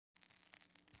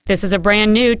This is a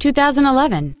brand new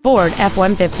 2011 Ford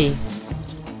F-150.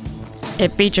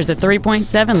 It features a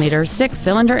 3.7-liter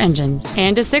six-cylinder engine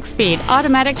and a 6-speed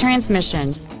automatic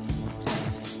transmission.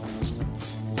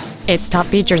 Its top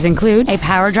features include a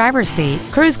power driver's seat,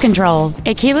 cruise control,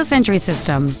 a keyless entry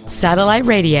system, satellite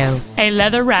radio, a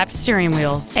leather-wrapped steering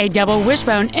wheel, a double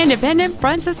wishbone independent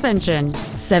front suspension,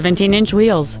 17-inch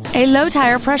wheels, a low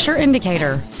tire pressure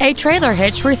indicator, a trailer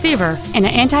hitch receiver, and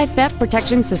an anti-theft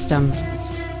protection system.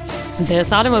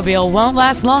 This automobile won't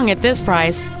last long at this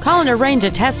price. Call and arrange a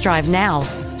test drive now.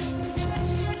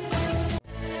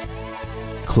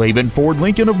 Klaben Ford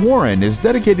Lincoln of Warren is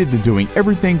dedicated to doing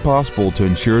everything possible to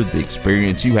ensure the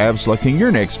experience you have selecting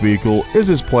your next vehicle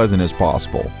is as pleasant as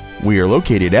possible. We are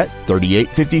located at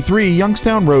 3853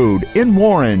 Youngstown Road in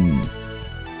Warren.